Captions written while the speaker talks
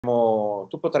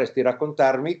Tu potresti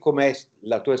raccontarmi com'è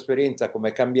la tua esperienza,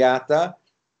 com'è cambiata,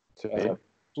 Sì.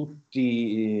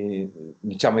 Tutti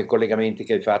diciamo i collegamenti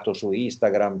che hai fatto su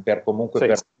Instagram per comunque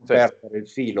per perdere il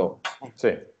filo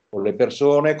con le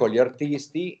persone, con gli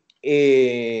artisti,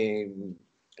 e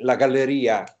la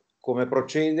galleria come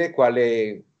procede,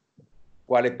 quale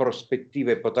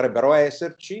prospettive potrebbero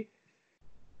esserci,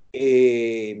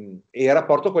 e il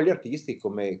rapporto con gli artisti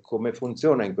come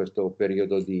funziona in questo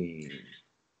periodo di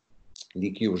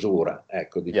chiusura,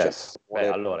 ecco, diciamo. Yes. Beh,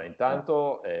 allora,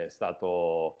 intanto è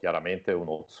stato chiaramente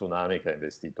uno tsunami che ha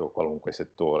investito qualunque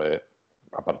settore,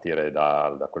 a partire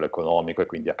da quello economico, e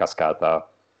quindi a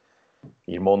cascata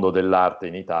il mondo dell'arte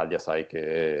in Italia, sai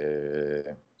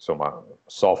che insomma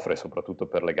soffre soprattutto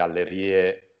per le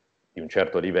gallerie di un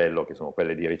certo livello, che sono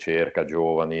quelle di ricerca,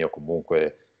 giovani o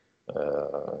comunque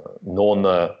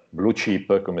non blue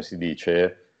chip, come si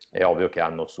dice. È ovvio che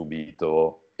hanno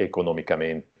subito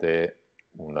economicamente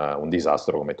un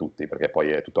disastro come tutti, perché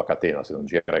poi è tutto a catena. Se non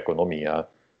gira economia,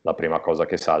 la prima cosa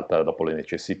che salta dopo le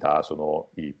necessità sono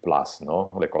i plus, no?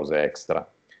 Le cose extra.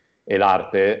 E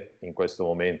l'arte in questo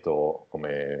momento,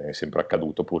 come è sempre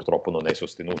accaduto, purtroppo non è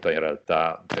sostenuta in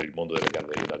realtà per il mondo delle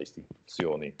gallerie dalle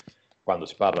istituzioni. Quando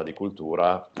si parla di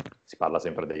cultura si parla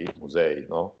sempre dei musei,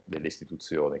 no? Delle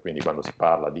istituzioni, quindi quando si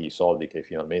parla di soldi che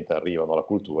finalmente arrivano alla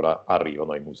cultura,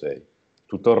 arrivano ai musei.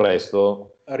 Tutto il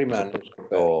resto,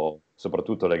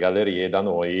 soprattutto le gallerie da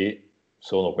noi,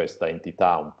 sono questa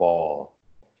entità un po'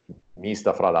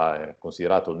 mista fra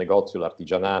considerato il negozio,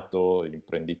 l'artigianato,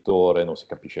 l'imprenditore, non si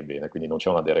capisce bene, quindi non c'è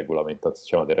una deregolamentazione,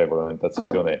 c'è una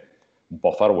deregolamentazione un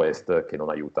po' far west che non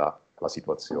aiuta la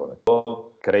situazione.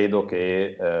 Credo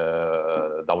che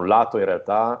da un lato in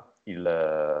realtà il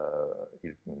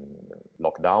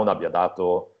lockdown abbia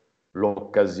dato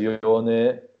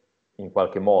l'occasione, in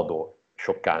qualche modo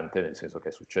scioccante, nel senso che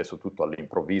è successo tutto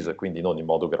all'improvviso e quindi non in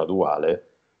modo graduale,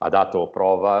 ha dato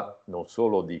prova non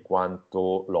solo di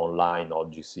quanto l'online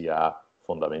oggi sia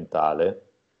fondamentale,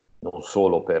 non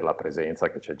solo per la presenza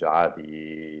che c'è già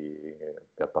di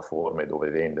piattaforme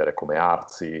dove vendere come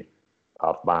Artsy,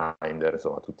 Artbinder,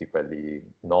 insomma tutti quelli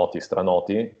noti,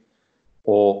 stranoti,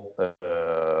 o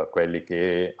quelli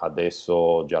che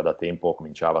adesso già da tempo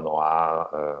cominciavano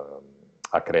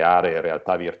a creare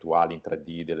realtà virtuali in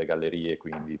 3D delle gallerie,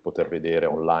 quindi poter vedere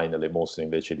online le mostre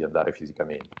invece di andare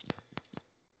fisicamente.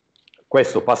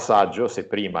 Questo passaggio, se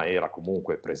prima era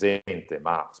comunque presente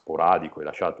ma sporadico e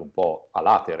lasciato un po' a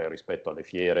latere rispetto alle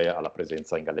fiere, alla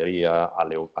presenza in galleria,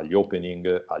 agli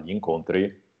opening, agli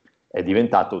incontri, è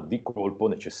diventato di colpo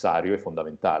necessario e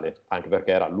fondamentale, anche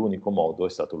perché era l'unico modo, è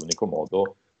stato l'unico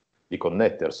modo di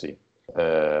connettersi.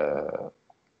 A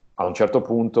un certo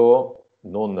punto,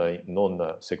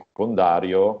 non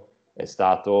secondario, è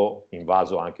stato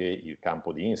invaso anche il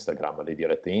campo di Instagram, le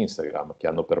dirette Instagram, che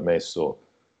hanno permesso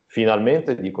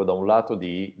finalmente, dico da un lato,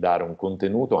 di dare un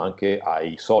contenuto anche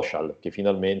ai social, che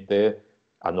finalmente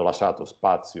hanno lasciato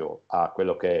spazio a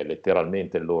quello che è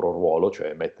letteralmente il loro ruolo,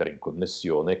 cioè mettere in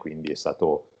connessione, quindi è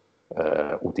stato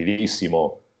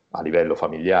utilissimo a livello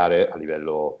familiare, a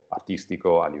livello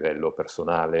artistico, a livello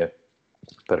personale,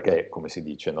 perché, come si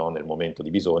dice, no, nel momento di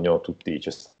bisogno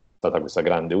c'è stata questa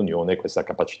grande unione, questa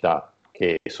capacità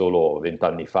che solo 20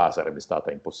 anni fa sarebbe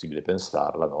stata impossibile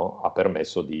pensarla, no? Ha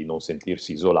permesso di non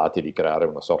sentirsi isolati e di creare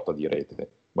una sorta di rete,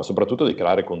 ma soprattutto di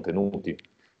creare contenuti.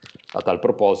 A tal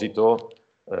proposito,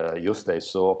 io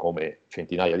stesso, come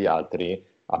centinaia di altri,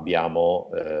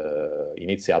 abbiamo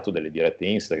iniziato delle dirette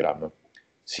Instagram,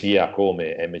 sia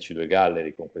come MC2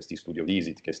 Gallery, con questi studio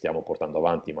visit che stiamo portando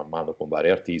avanti man mano con vari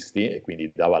artisti, e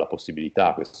quindi dava la possibilità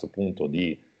a questo punto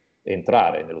di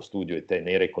entrare nello studio e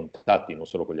tenere contatti non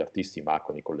solo con gli artisti ma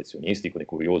con i collezionisti, con i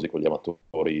curiosi, con gli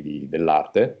amatori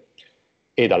dell'arte.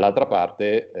 E dall'altra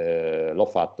parte l'ho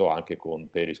fatto anche con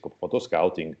Periscope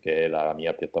Photoscouting, che è la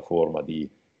mia piattaforma di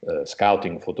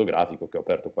scouting fotografico che ho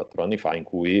aperto 4 anni fa, in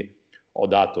cui ho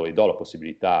dato e do la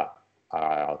possibilità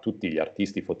a tutti gli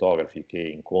artisti fotografi che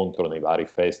incontro nei vari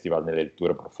festival, nelle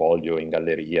letture portfolio, in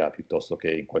galleria, piuttosto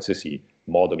che in qualsiasi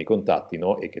modo mi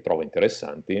contattino e che trovo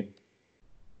interessanti,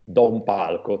 do un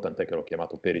palco, tant'è che l'ho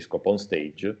chiamato Periscope on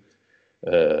Stage,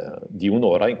 di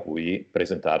un'ora in cui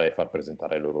presentare e far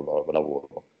presentare il loro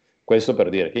lavoro. Questo per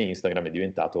dire che Instagram è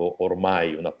diventato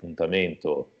ormai un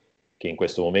appuntamento che in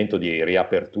questo momento di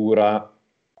riapertura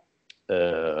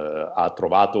ha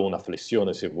trovato una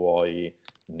flessione, se vuoi,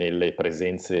 nelle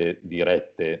presenze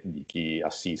dirette di chi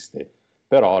assiste,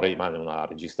 però rimane una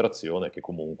registrazione che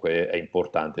comunque è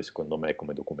importante secondo me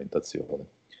come documentazione.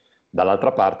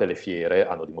 Dall'altra parte le fiere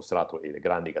hanno dimostrato, e le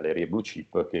grandi gallerie blue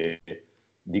chip, che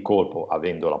di colpo,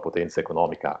 avendo la potenza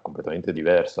economica completamente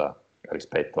diversa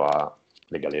rispetto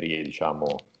alle gallerie, diciamo,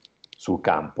 sul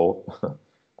campo,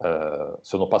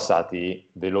 sono passati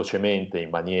velocemente in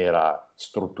maniera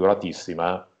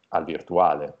strutturatissima al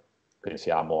virtuale.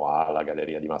 Pensiamo alla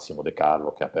Galleria di Massimo De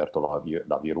Carlo, che ha aperto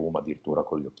la V-Room addirittura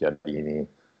con gli occhialini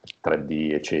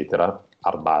 3D, eccetera,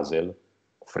 Art Basel,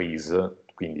 Freeze,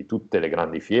 quindi tutte le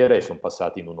grandi fiere sono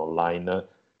passate in un online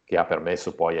che ha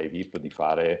permesso poi ai VIP di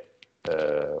fare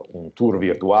un tour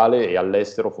virtuale, e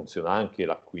all'estero funziona anche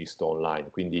l'acquisto online,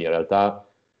 quindi in realtà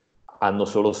hanno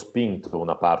solo spinto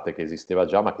una parte che esisteva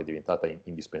già ma che è diventata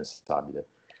indispensabile.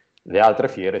 Le altre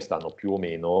fiere stanno più o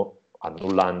meno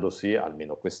annullandosi,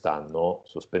 almeno quest'anno,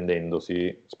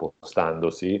 sospendendosi,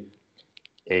 spostandosi,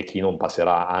 e chi non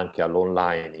passerà anche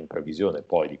all'online in previsione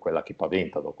poi di quella che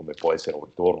paventano, come può essere un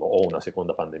ritorno o una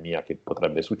seconda pandemia che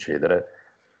potrebbe succedere,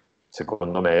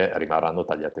 secondo me rimarranno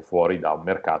tagliate fuori da un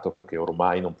mercato che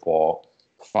ormai non può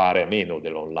fare a meno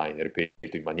dell'online,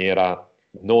 ripeto, in maniera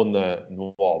non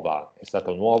nuova. È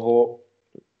stato nuovo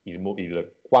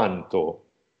il quanto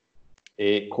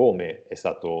e come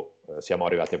siamo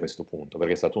arrivati a questo punto,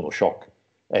 perché è stato uno shock.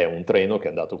 È un treno che è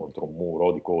andato contro un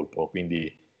muro di colpo,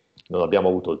 quindi non abbiamo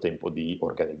avuto il tempo di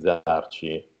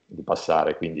organizzarci, di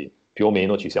passare, quindi più o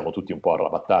meno ci siamo tutti un po'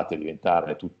 arrabattati a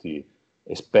diventare tutti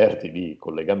esperti di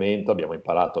collegamento, abbiamo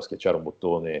imparato a schiacciare un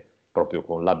bottone proprio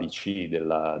con l'ABC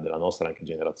della nostra anche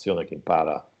generazione, che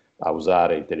impara a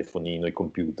usare il telefonino, i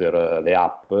computer, le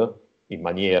app in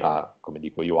maniera, come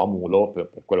dico io, a mulo per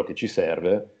quello che ci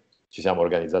serve. Ci siamo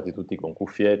organizzati tutti con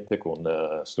cuffiette,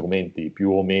 con strumenti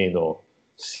più o meno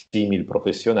simil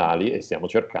professionali, e stiamo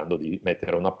cercando di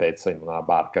mettere una pezza in una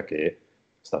barca che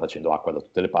sta facendo acqua da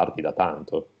tutte le parti da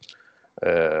tanto.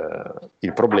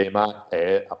 Il problema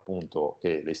è appunto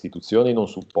che le istituzioni non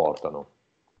supportano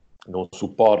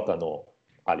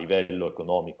a livello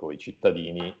economico i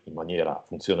cittadini in maniera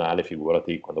funzionale,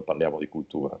 figurati quando parliamo di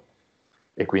cultura.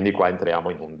 E quindi qua entriamo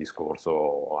in un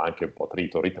discorso anche un po'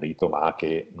 trito-ritrito, ma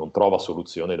che non trova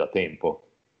soluzione da tempo.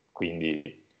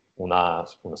 Quindi una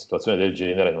situazione del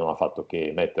genere non ha fatto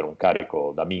che mettere un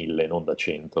carico da 1000, non da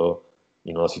 100,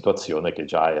 in una situazione che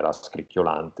già era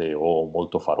scricchiolante o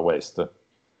molto far west.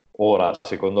 Ora,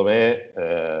 secondo me,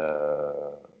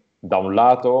 da un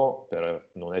lato, per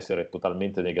non essere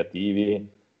totalmente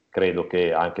negativi, credo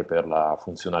che anche per la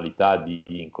funzionalità di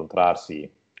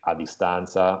incontrarsi a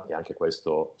distanza, e anche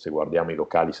questo, se guardiamo i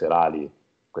locali serali,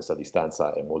 questa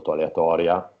distanza è molto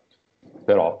aleatoria,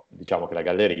 però diciamo che la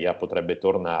galleria potrebbe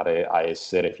tornare a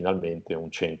essere finalmente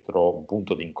un centro, un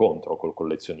punto di incontro col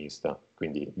collezionista,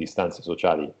 quindi distanze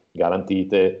sociali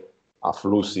garantite,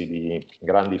 afflussi di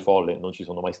grandi folle non ci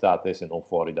sono mai state, se non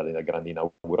fuori dalle grandi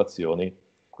inaugurazioni,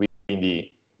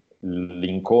 quindi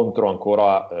l'incontro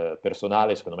ancora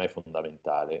personale secondo me è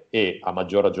fondamentale, e a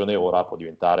maggior ragione ora può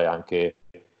diventare anche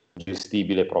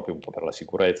gestibile proprio un po' per la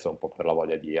sicurezza, un po' per la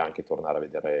voglia di anche tornare a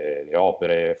vedere le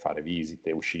opere, fare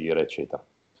visite, uscire, eccetera.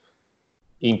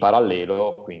 In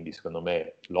parallelo, quindi secondo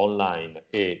me l'online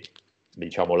e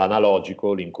diciamo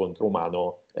l'analogico, l'incontro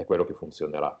umano è quello che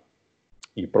funzionerà.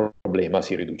 Il problema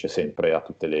si riduce sempre a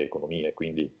tutte le economie,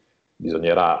 quindi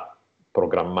bisognerà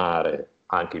programmare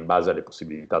anche in base alle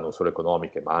possibilità non solo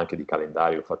economiche ma anche di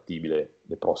calendario fattibile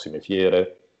le prossime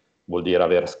fiere. Vuol dire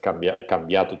aver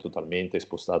cambiato totalmente e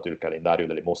spostato il calendario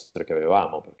delle mostre che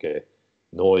avevamo, perché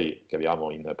noi che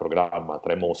abbiamo in programma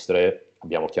 3 mostre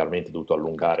abbiamo chiaramente dovuto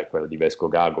allungare quella di Vesco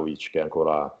Gagovic, che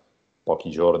ancora pochi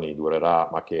giorni durerà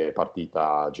ma che è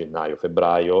partita a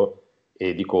gennaio-febbraio,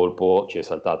 e di colpo ci è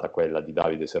saltata quella di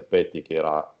Davide Serpetti che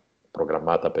era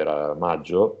programmata per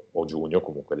maggio o giugno,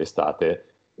 comunque l'estate,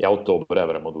 e a ottobre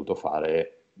avremmo dovuto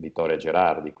fare Vittoria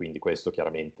Gerardi, quindi questo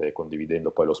chiaramente,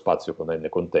 condividendo poi lo spazio con N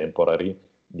Contemporary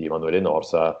di Emanuele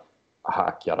Norsa,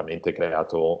 ha chiaramente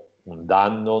creato un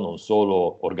danno non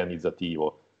solo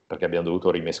organizzativo, perché abbiamo dovuto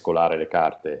rimescolare le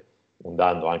carte, un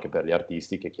danno anche per gli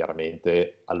artisti che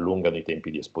chiaramente allungano i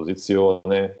tempi di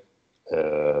esposizione,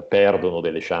 perdono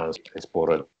delle chance di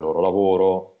esporre il loro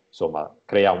lavoro, insomma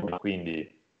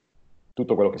quindi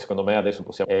tutto quello che secondo me adesso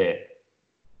possiamo è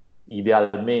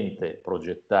idealmente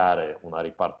progettare una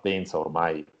ripartenza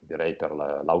ormai direi per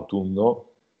l'autunno,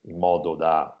 in modo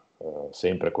da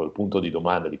sempre col punto di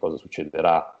domanda di cosa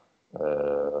succederà,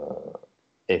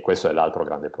 e questo è l'altro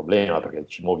grande problema, perché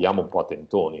ci muoviamo un po' a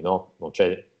tentoni, no? Non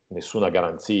c'è nessuna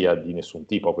garanzia di nessun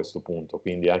tipo a questo punto,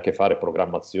 quindi anche fare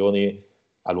programmazioni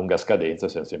a lunga scadenza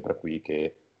siamo sempre qui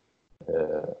che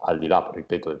al di là,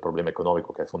 ripeto, del problema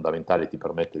economico che è fondamentale, ti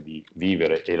permette di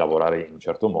vivere e lavorare in un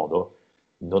certo modo,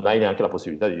 non hai neanche la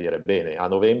possibilità di dire bene, a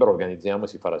novembre organizziamo e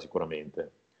si farà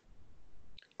sicuramente.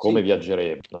 Come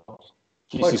viaggeremo? No?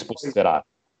 Chi si sposterà?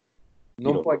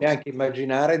 non puoi neanche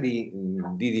immaginare di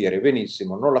dire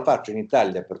benissimo, non la faccio in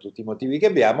Italia per tutti i motivi che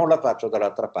abbiamo, la faccio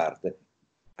dall'altra parte.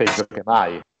 Peggio che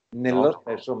mai. Nello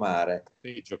stesso mare.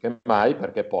 Peggio che mai,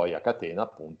 perché poi a catena,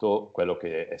 appunto, quello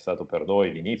che è stato per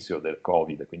noi l'inizio del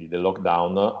Covid, quindi del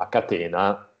lockdown, a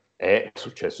catena è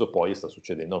successo poi e sta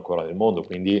succedendo ancora nel mondo,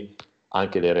 quindi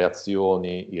anche le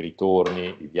reazioni, i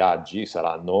ritorni, i viaggi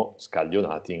saranno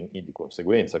scaglionati di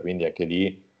conseguenza, quindi anche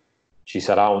lì ci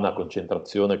sarà una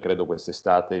concentrazione, credo,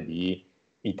 quest'estate di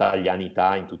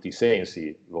italianità in tutti i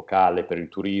sensi, locale per il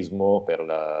turismo, per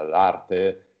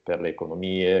l'arte, per le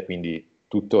economie, quindi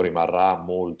tutto rimarrà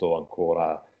molto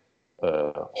ancora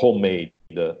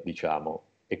homemade, diciamo.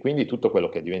 E quindi tutto quello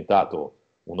che è diventato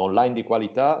un online di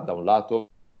qualità, da un lato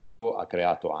ha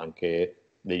creato anche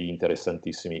degli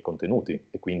interessantissimi contenuti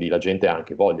e quindi la gente ha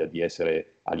anche voglia di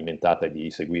essere alimentata e di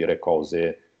seguire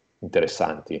cose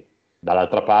interessanti.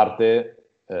 Dall'altra parte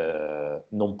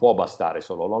non può bastare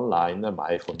solo l'online, ma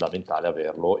è fondamentale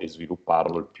averlo e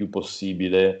svilupparlo il più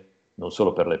possibile, non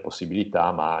solo per le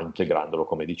possibilità, ma integrandolo,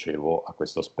 come dicevo, a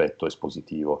questo aspetto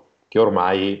espositivo, che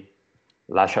ormai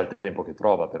lascia il tempo che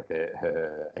trova, perché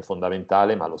è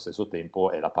fondamentale, ma allo stesso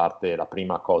tempo è la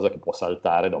prima cosa che può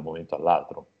saltare da un momento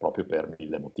all'altro, proprio per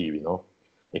mille motivi, no?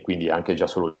 E quindi anche già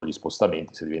solo gli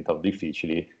spostamenti, se diventano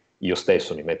difficili, io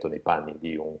stesso mi metto nei panni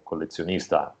di un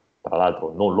collezionista, tra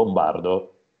l'altro non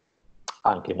lombardo,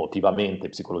 anche emotivamente,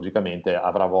 psicologicamente,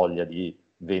 avrà voglia di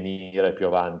venire più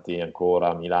avanti ancora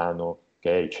a Milano,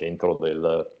 che è il centro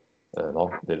del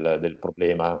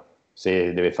problema.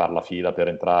 Se deve fare la fila per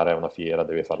entrare a una fiera,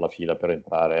 deve fare la fila per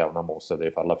entrare a una mostra, deve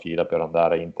fare la fila per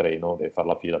andare in treno, deve fare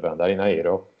la fila per andare in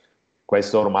aereo.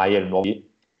 Questo ormai è il nuovo,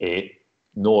 e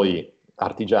noi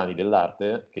artigiani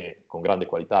dell'arte, che con grande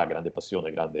qualità, grande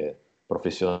passione, grande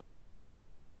professionalità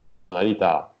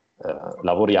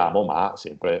lavoriamo, ma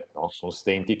sempre, no? Sono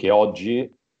stenti che oggi,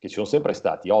 che ci sono sempre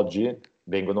stati, oggi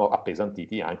vengono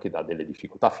appesantiti anche da delle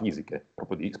difficoltà fisiche,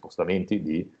 proprio di spostamenti,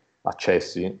 di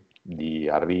accessi, di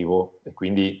arrivo, e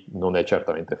quindi non è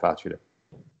certamente facile.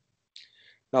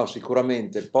 No,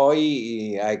 sicuramente.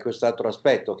 Poi hai quest'altro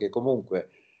aspetto che comunque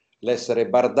l'essere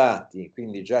bardati,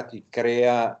 quindi già ti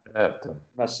crea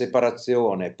una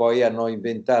separazione. Poi hanno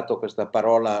inventato questa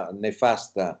parola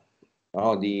nefasta,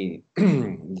 no, di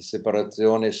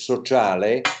separazione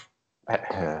sociale,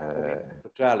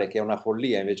 sociale, che è una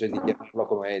follia, invece di chiamarlo,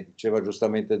 come diceva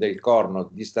giustamente Del Corno,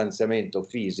 distanziamento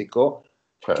fisico,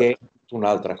 che è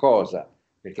un'altra cosa,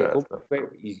 perché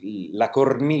comunque la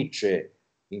cornice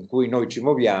in cui noi ci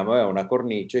muoviamo è una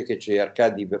cornice che cerca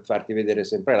di farti vedere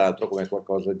sempre l'altro come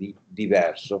qualcosa di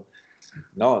diverso,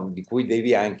 no? Di cui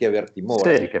devi anche aver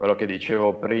timore. Sì, che quello che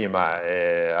dicevo prima,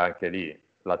 è anche lì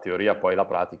la teoria poi la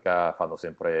pratica fanno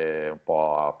sempre un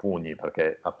po' a pugni,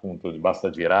 perché appunto basta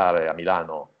girare a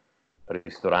Milano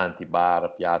ristoranti,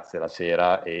 bar, piazze la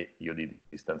sera, e io di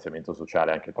distanziamento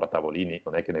sociale anche tra tavolini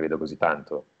non è che ne vedo così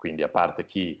tanto, quindi a parte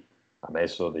chi ha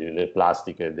messo delle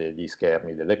plastiche, degli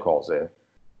schermi, delle cose,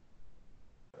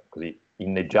 così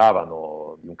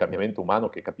inneggiavano di un cambiamento umano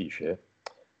che capisce,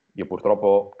 io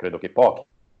purtroppo credo che pochi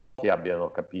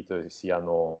abbiano capito e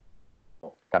siano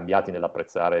cambiati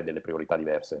nell'apprezzare delle priorità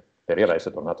diverse. Per il resto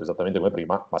è tornato esattamente come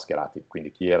prima, mascherati.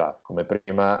 Quindi chi era come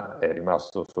prima è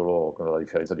rimasto solo con la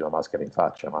differenza di una maschera in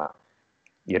faccia, ma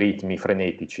i ritmi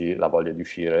frenetici, la voglia di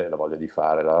uscire, la voglia di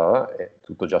fare, è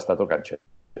tutto già stato cancellato.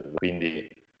 Quindi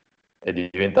è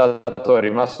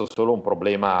rimasto solo un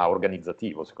problema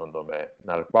organizzativo, secondo me.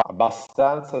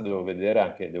 Abbastanza, devo dire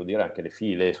anche le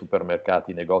file,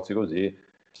 supermercati, negozi così,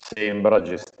 sembra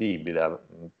gestibile.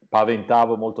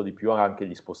 Paventavo molto di più anche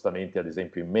gli spostamenti, ad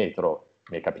esempio in metro.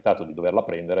 Mi è capitato di doverla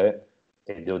prendere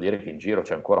e devo dire che in giro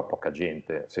c'è ancora poca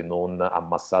gente, se non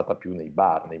ammassata più nei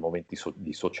bar, nei momenti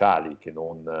di sociali, che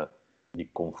non di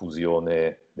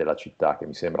confusione della città, che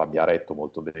mi sembra abbia retto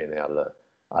molto bene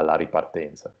alla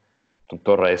ripartenza.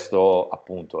 Tutto il resto,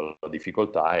 appunto, la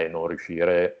difficoltà è non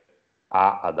riuscire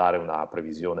a dare una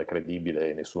previsione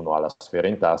credibile, nessuno ha la sfera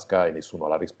in tasca e nessuno ha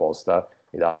la risposta,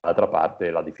 e dall'altra parte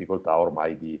la difficoltà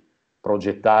ormai di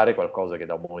progettare qualcosa che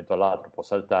da un momento all'altro può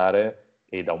saltare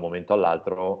e da un momento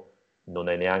all'altro non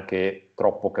è neanche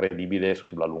troppo credibile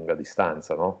sulla lunga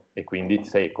distanza, no? E quindi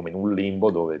sei come in un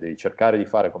limbo dove devi cercare di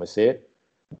fare come se,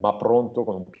 ma pronto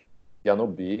con un piano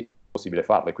B, possibile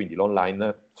farlo, e quindi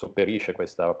l'online sopperisce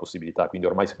questa possibilità. Quindi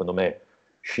ormai secondo me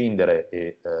scindere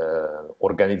e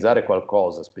organizzare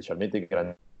qualcosa, specialmente in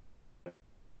grandi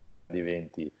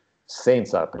eventi,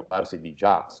 senza preoccuparsi di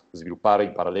già sviluppare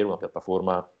in parallelo una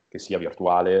piattaforma che sia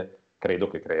virtuale, credo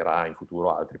che creerà in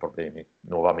futuro altri problemi,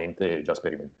 nuovamente già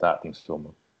sperimentati, insomma.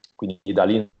 Quindi da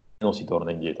lì non si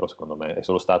torna indietro, secondo me. È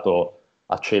solo stato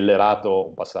accelerato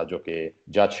un passaggio che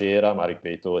già c'era, ma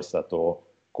ripeto, è stato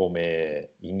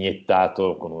come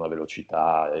iniettato con una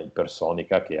velocità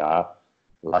ipersonica che ha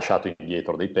lasciato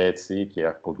indietro dei pezzi, che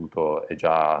ha potuto, è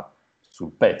già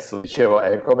sul pezzo. Dicevo,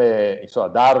 è come, insomma,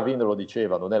 Darwin lo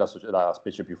diceva, non è la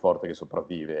specie più forte che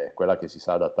sopravvive, è quella che si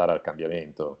sa adattare al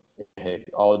cambiamento. E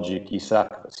oggi chi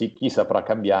saprà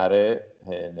cambiare,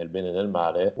 nel bene e nel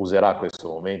male, userà questo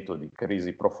momento di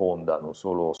crisi profonda, non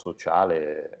solo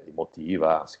sociale,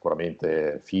 emotiva,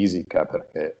 sicuramente fisica,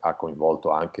 perché ha coinvolto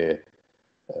anche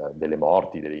delle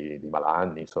morti, di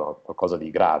malanni, insomma, qualcosa di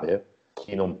grave.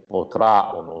 Chi non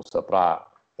potrà o non saprà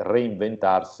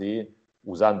reinventarsi,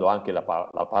 usando anche la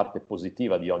parte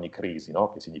positiva di ogni crisi,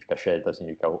 no? Che significa scelta,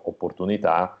 significa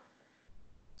opportunità,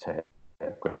 cioè,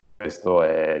 questo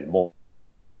è il mondo,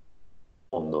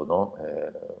 no?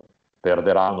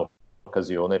 Perderà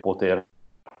un'occasione, poter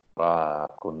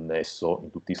connesso in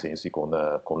tutti i sensi con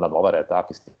la nuova realtà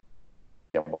che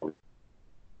stiamo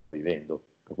vivendo.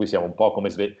 Per cui siamo un po' come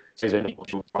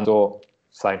quando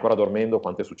stai ancora dormendo,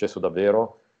 quanto è successo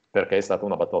davvero, perché è stata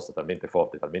una batosta talmente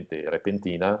forte, talmente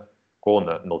repentina,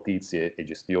 con notizie e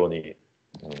gestioni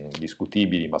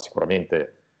discutibili, ma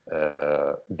sicuramente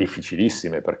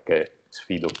difficilissime, perché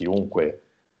sfido chiunque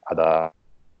a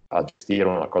gestire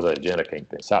una cosa del genere, che è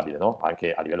impensabile, no?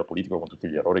 Anche a livello politico, con tutti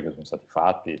gli errori che sono stati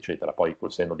fatti, eccetera. Poi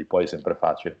col senno di poi è sempre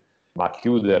facile, ma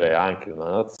chiudere anche una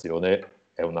nazione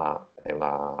è una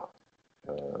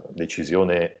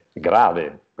decisione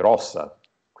grave, grossa,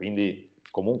 quindi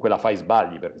comunque la fai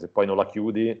sbagli, perché se poi non la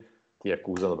chiudi ti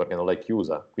accusano perché non l'hai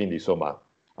chiusa. Quindi insomma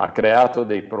ha creato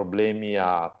dei problemi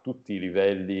a tutti i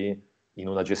livelli in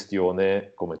una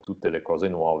gestione, come tutte le cose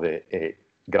nuove e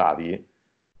gravi,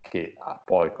 che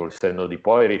poi col senno di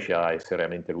poi riesci a essere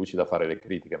veramente lucido, a fare le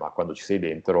critiche, ma quando ci sei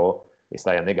dentro e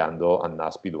stai annegando,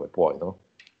 annaspi dove puoi, no?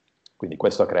 Quindi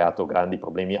questo ha creato grandi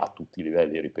problemi a tutti i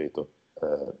livelli, ripeto,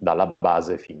 dalla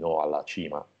base fino alla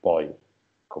cima. Poi,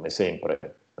 come sempre,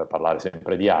 per parlare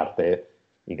sempre di arte,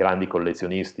 i grandi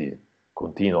collezionisti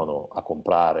continuano a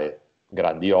comprare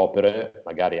grandi opere,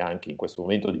 magari anche in questo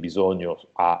momento di bisogno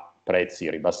a prezzi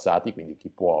ribassati, quindi chi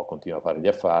può continua a fare gli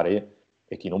affari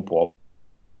e chi non può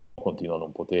continua a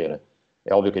non potere.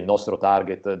 È ovvio che il nostro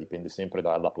target dipende sempre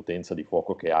dalla potenza di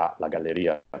fuoco che ha la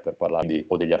galleria, per parlare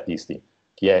o degli artisti.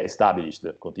 Chi è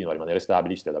established continua a rimanere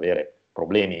established, ad avere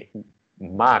problemi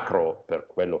macro per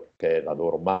quello che è la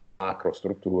loro macro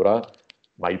struttura,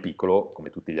 ma il piccolo,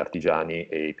 come tutti gli artigiani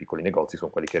e i piccoli negozi,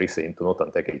 sono quelli che risentono,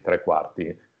 tant'è che i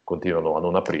 3/4 continuano a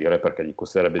non aprire perché gli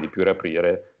costerebbe di più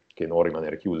riaprire che non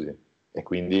rimanere chiusi. E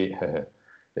quindi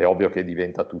è ovvio che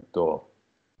diventa tutto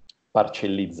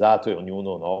parcellizzato e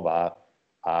ognuno, no, va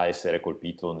a essere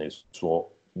colpito nel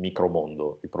suo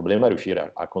micromondo. Il problema è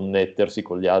riuscire a connettersi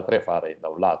con gli altri, a fare da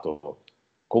un lato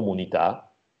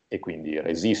comunità e quindi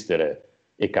resistere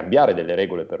e cambiare delle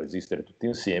regole per resistere tutti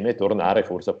insieme e tornare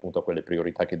forse appunto a quelle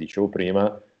priorità che dicevo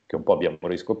prima, che un po' abbiamo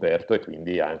riscoperto, e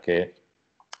quindi anche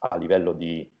a livello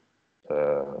di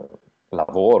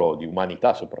lavoro, di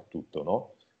umanità soprattutto,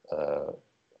 no?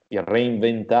 Il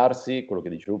reinventarsi, quello che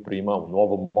dicevo prima, un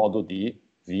nuovo modo di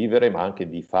vivere, ma anche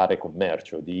di fare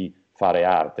commercio, di fare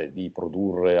arte, di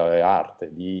produrre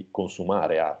arte, di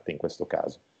consumare arte in questo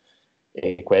caso.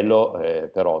 E quello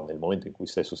però nel momento in cui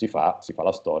stesso si fa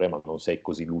la storia, ma non sei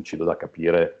così lucido da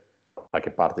capire da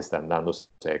che parte stai andando, se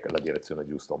è la direzione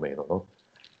giusta o meno, no?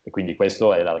 E quindi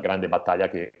questa è la grande battaglia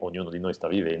che ognuno di noi sta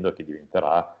vivendo e che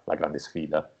diventerà la grande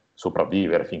sfida,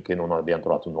 sopravvivere finché non abbiamo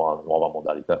trovato una nuova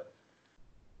modalità.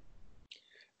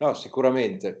 No,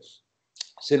 sicuramente.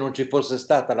 Se non ci fosse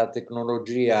stata la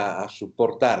tecnologia a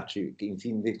supportarci, in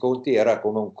fin dei conti era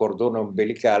come un cordone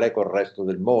ombelicale col resto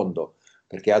del mondo,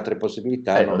 perché altre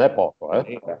possibilità non è poco,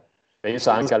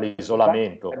 Pensa anche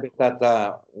all'isolamento. Sarebbe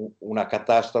stata una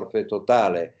catastrofe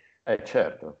totale.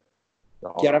 Certo.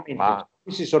 No, Chiaramente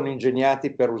si sono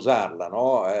ingegnati per usarla,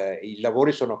 no? I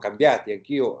lavori sono cambiati,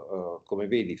 anch'io, come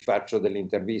vedi, faccio delle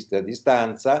interviste a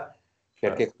distanza,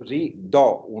 perché così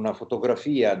do una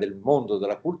fotografia del mondo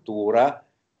della cultura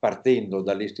partendo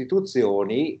dalle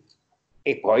istituzioni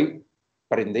e poi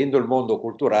prendendo il mondo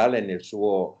culturale nel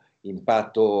suo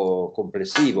impatto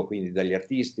complessivo, quindi dagli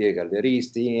artisti ai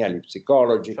galleristi, agli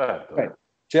psicologi,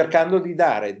 cercando di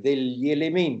dare degli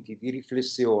elementi di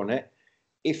riflessione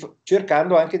e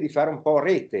cercando anche di fare un po'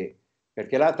 rete,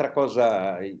 perché l'altra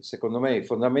cosa, secondo me,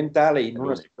 fondamentale in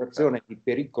una situazione di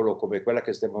pericolo come quella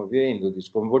che stiamo vivendo, di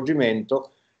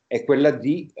sconvolgimento, è quella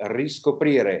di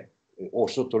riscoprire o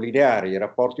sottolineare i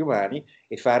rapporti umani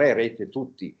e fare rete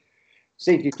tutti.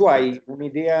 Senti, tu hai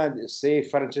un'idea se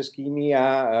Franceschini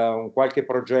ha un qualche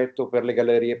progetto per le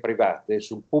gallerie private?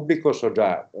 Sul pubblico so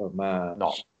già, ma...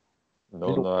 No,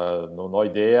 non ho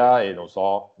idea e non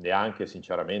so neanche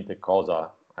sinceramente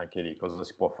cosa, anche lì, cosa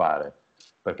si può fare,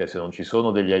 perché se non ci sono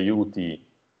degli aiuti,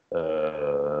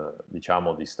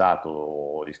 diciamo, di Stato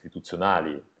o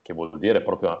istituzionali, che vuol dire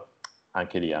proprio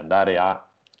anche lì andare a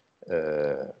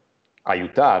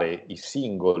aiutare i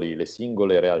singoli, le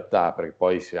singole realtà, perché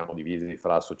poi siamo divisi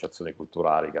fra associazioni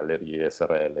culturali, gallerie,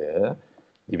 SRL,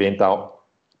 diventa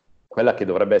quella che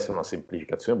dovrebbe essere una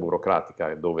semplificazione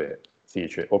burocratica, dove si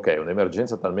dice, ok,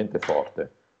 un'emergenza talmente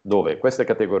forte, dove queste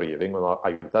categorie vengono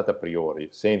aiutate a priori,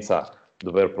 senza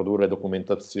dover produrre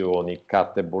documentazioni,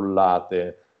 carte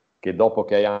bollate, che dopo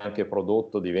che hai anche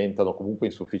prodotto diventano comunque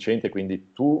insufficienti,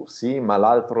 quindi tu sì, ma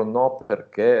l'altro no,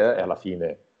 perché alla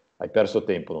fine hai perso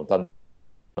tempo, non ti hanno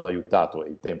aiutato e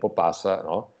il tempo passa,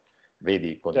 no?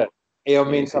 Vedi con e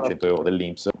i 600 euro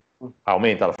dell'INPS,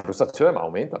 aumenta la frustrazione, ma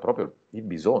aumenta proprio il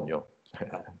bisogno.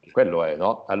 Quello è,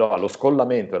 no? Allora, lo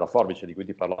scollamento e la forbice di cui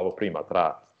ti parlavo prima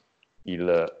tra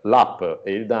l'up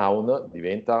e il down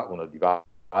diventa un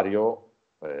divario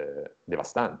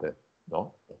devastante,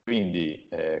 no? Quindi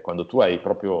quando tu hai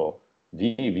proprio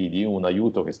vivi di un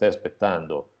aiuto che stai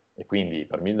aspettando e quindi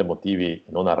per mille motivi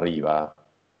non arriva,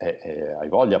 hai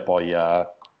voglia poi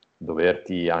a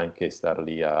doverti anche star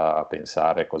lì a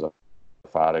pensare cosa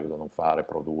fare, cosa non fare,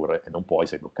 produrre, e non puoi,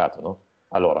 sei bloccato, no?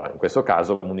 Allora, in questo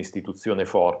caso un'istituzione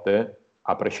forte,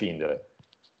 a prescindere,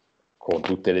 con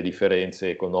tutte le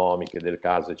differenze economiche del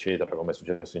caso, eccetera, come è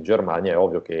successo in Germania, è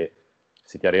ovvio che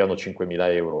se ti arrivano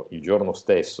 5.000 euro il giorno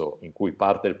stesso in cui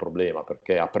parte il problema,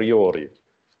 perché a priori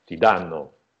ti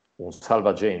danno un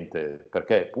salvagente,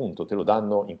 perché appunto te lo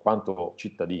danno in quanto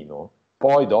cittadino,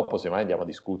 poi dopo semmai andiamo a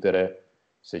discutere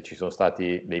se ci sono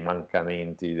stati dei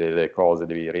mancamenti, delle cose,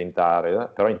 devi rientrare,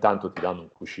 però intanto ti danno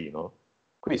un cuscino.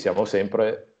 Qui siamo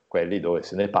sempre quelli dove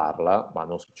se ne parla, ma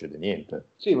non succede niente.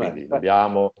 Sì, Quindi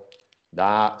dobbiamo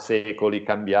da secoli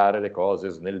cambiare le cose,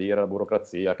 snellire la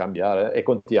burocrazia, cambiare, e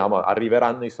continuiamo,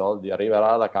 arriveranno i soldi,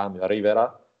 arriverà la cambio,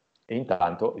 arriverà, e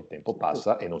intanto il tempo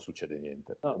passa e non succede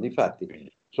niente. no,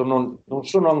 difatti, non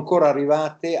sono ancora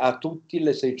arrivate a tutti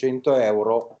le 600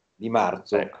 euro di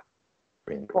marzo. Ecco.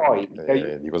 Quindi, Poi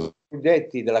i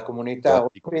progetti della comunità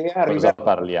europea cosa arriveranno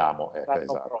parliamo? l'anno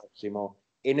Esatto. prossimo,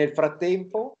 e nel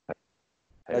frattempo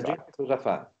la Esatto. gente cosa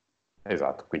fa?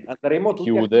 Esatto, quindi Andremo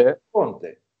tutti a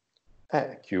Ponte.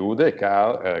 Chiude,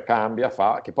 cambia,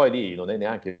 fa, che poi lì non è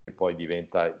neanche che poi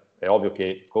diventa, è ovvio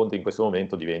che Conte in questo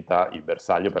momento diventa il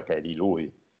bersaglio perché è di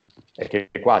lui, e che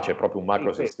qua c'è proprio un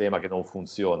macrosistema che non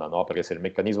funziona, no? Perché se il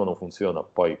meccanismo non funziona,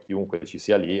 poi chiunque ci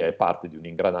sia lì è parte di un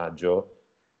ingranaggio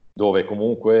dove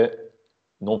comunque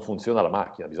non funziona la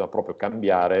macchina, bisogna proprio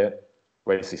cambiare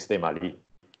quel sistema lì,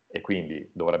 e quindi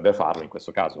dovrebbe farlo in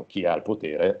questo caso chi ha il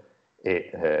potere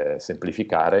e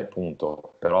semplificare,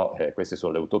 punto. Però queste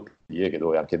sono le utopie che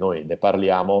dove anche noi ne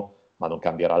parliamo, ma non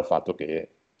cambierà il fatto che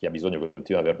chi ha bisogno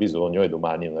continua ad aver bisogno e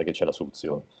domani non è che c'è la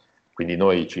soluzione. Quindi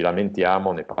noi ci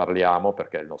lamentiamo, ne parliamo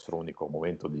perché è il nostro unico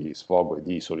momento di sfogo e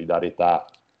di solidarietà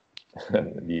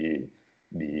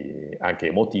anche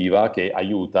emotiva, che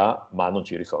aiuta ma non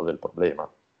ci risolve il problema,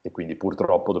 e quindi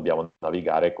purtroppo dobbiamo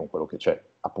navigare con quello che c'è,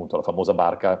 appunto la famosa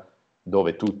barca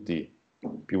dove tutti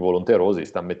più volonterosi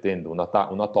stanno mettendo una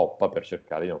toppa per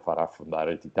cercare di non far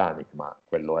affondare il Titanic, ma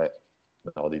quello è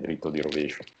di dritto di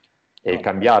rovescio. E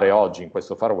cambiare oggi in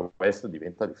questo Far West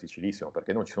diventa difficilissimo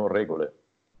perché non ci sono regole,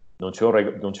 non ci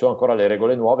sono ancora le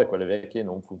regole nuove, quelle vecchie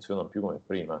non funzionano più come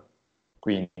prima.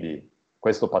 Quindi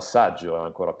questo passaggio è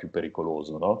ancora più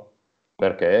pericoloso, no?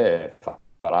 Perché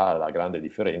farà la grande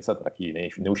differenza tra chi ne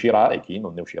uscirà e chi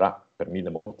non ne uscirà, per mille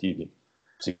motivi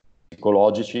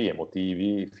psicologici,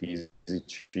 emotivi,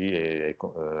 fisici e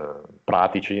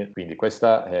pratici. Quindi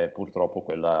questa è purtroppo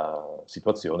quella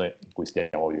situazione in cui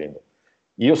stiamo vivendo.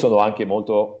 Io sono anche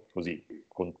molto così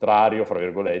contrario, fra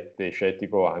virgolette,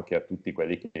 scettico anche a tutti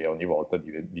quelli che ogni volta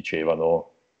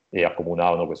dicevano e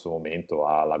accomunavano questo momento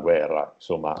alla guerra.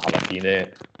 Insomma, alla fine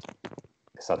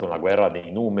è stata una guerra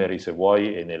nei numeri, se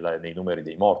vuoi, e nei numeri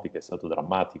dei morti, che è stato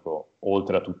drammatico,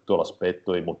 oltre a tutto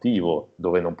l'aspetto emotivo,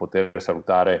 dove non poter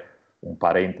salutare un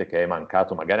parente che è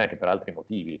mancato, magari anche per altri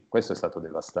motivi. Questo è stato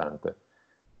devastante.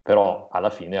 Però alla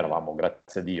fine eravamo,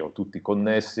 grazie a Dio, tutti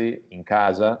connessi in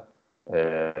casa,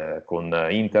 con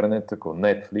internet, con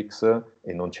Netflix,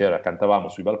 e non c'era, cantavamo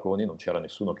sui balconi, non c'era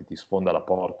nessuno che ti sfonda la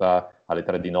porta alle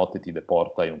 3 di notte e ti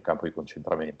deporta in un campo di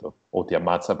concentramento o ti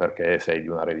ammazza perché sei di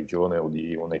una religione o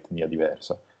di un'etnia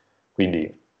diversa.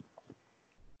 Quindi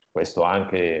questo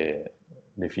anche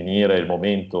definire il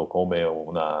momento come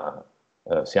una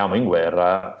siamo in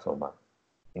guerra, insomma,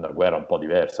 una guerra un po'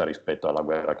 diversa rispetto alla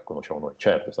guerra che conosciamo noi.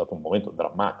 Certo, è stato un momento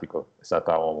drammatico, è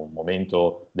stato un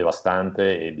momento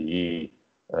devastante e di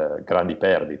grandi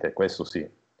perdite, questo sì.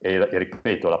 E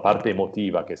ripeto, la parte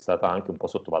emotiva che è stata anche un po'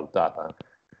 sottovalutata,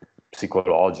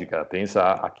 psicologica,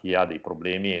 pensa a chi ha dei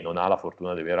problemi e non ha la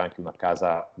fortuna di avere anche una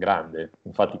casa grande.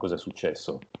 Infatti cosa è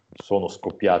successo? Sono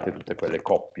scoppiate tutte quelle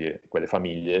coppie, quelle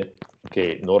famiglie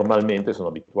che normalmente sono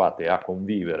abituate a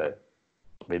convivere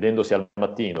vedendosi al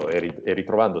mattino e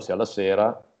ritrovandosi alla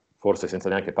sera, forse senza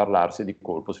neanche parlarsi, di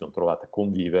colpo si sono trovate a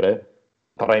convivere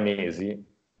 3 mesi,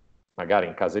 magari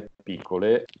in case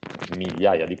piccole,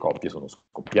 migliaia di coppie sono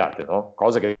scoppiate, no?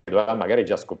 Cose che dovevano magari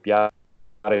già scoppiare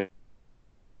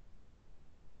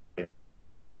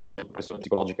in questione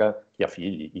psicologica, chi ha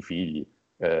figli, i figli,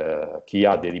 chi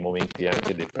ha dei momenti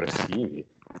anche depressivi,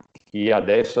 chi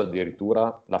adesso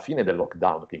addirittura la fine del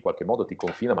lockdown, che in qualche modo ti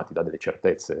confina ma ti dà delle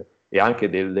certezze e anche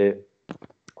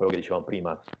quello che dicevamo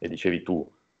prima e dicevi tu,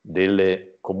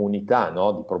 delle comunità,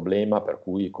 no, di problema per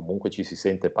cui comunque ci si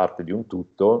sente parte di un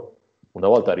tutto. Una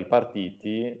volta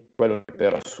ripartiti, quello che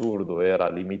per assurdo era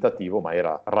limitativo, ma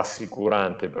era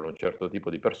rassicurante per un certo tipo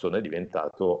di persone, è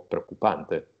diventato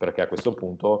preoccupante, perché a questo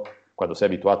punto, quando sei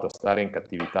abituato a stare in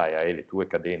cattività e hai le tue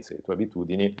cadenze, le tue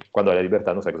abitudini, quando hai la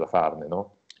libertà non sai cosa farne,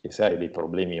 no? E se hai dei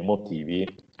problemi emotivi,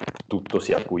 tutto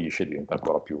si acuisce e diventa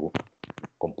ancora più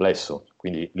complesso.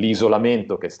 Quindi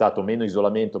l'isolamento, che è stato meno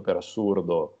isolamento per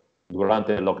assurdo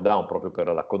durante il lockdown, proprio per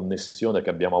la connessione che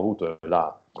abbiamo avuto e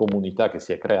la comunità che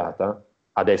si è creata,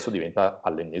 adesso diventa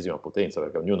all'ennesima potenza,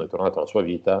 perché ognuno è tornato alla sua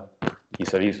vita, chi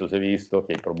si è visto,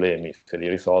 che i problemi se li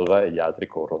risolva e gli altri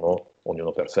corrono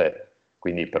ognuno per sé.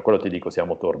 Quindi per quello ti dico,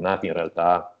 siamo tornati in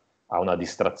realtà a una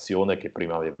distrazione che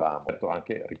prima avevamo,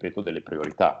 anche, ripeto, delle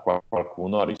priorità.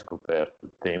 Qualcuno ha riscoperto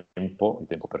il tempo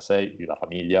per sé, la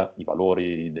famiglia, i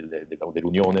valori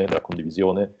dell'unione, della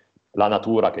condivisione, la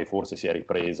natura che forse si è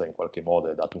ripresa in qualche modo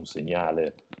e ha dato un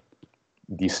segnale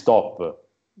di stop,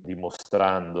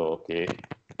 dimostrando che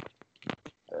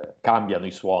cambiano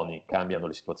i suoni, cambiano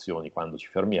le situazioni quando ci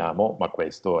fermiamo, ma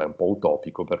questo è un po'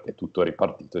 utopico perché tutto è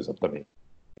ripartito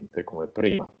esattamente come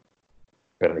prima,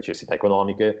 per necessità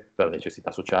economiche, per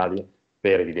necessità sociali,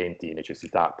 per evidenti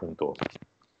necessità appunto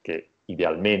che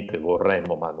idealmente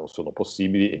vorremmo ma non sono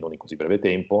possibili e non in così breve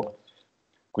tempo.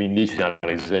 Quindi ci siamo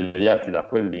risvegliati da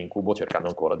quell'incubo cercando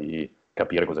ancora di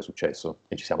capire cosa è successo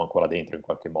e ci siamo ancora dentro in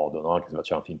qualche modo, no? Anche se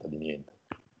facciamo finta di niente.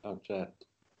 Oh, certo.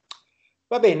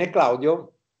 Va bene,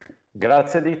 Claudio.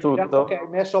 Grazie di tutto. Che hai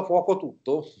messo a fuoco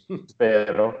tutto.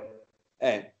 Spero.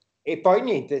 E poi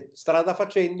niente, strada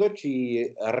facendo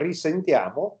ci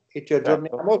risentiamo e ci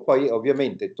aggiorniamo. Certo. Poi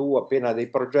ovviamente tu appena dei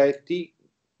progetti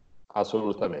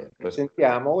assolutamente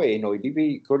sentiamo e noi li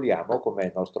veicoliamo come è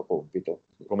il nostro compito.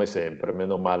 Come sempre,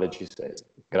 meno male ci sei.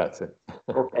 Grazie.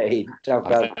 Ok, ciao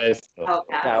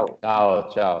Claudio. Ciao.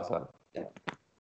 Ciao.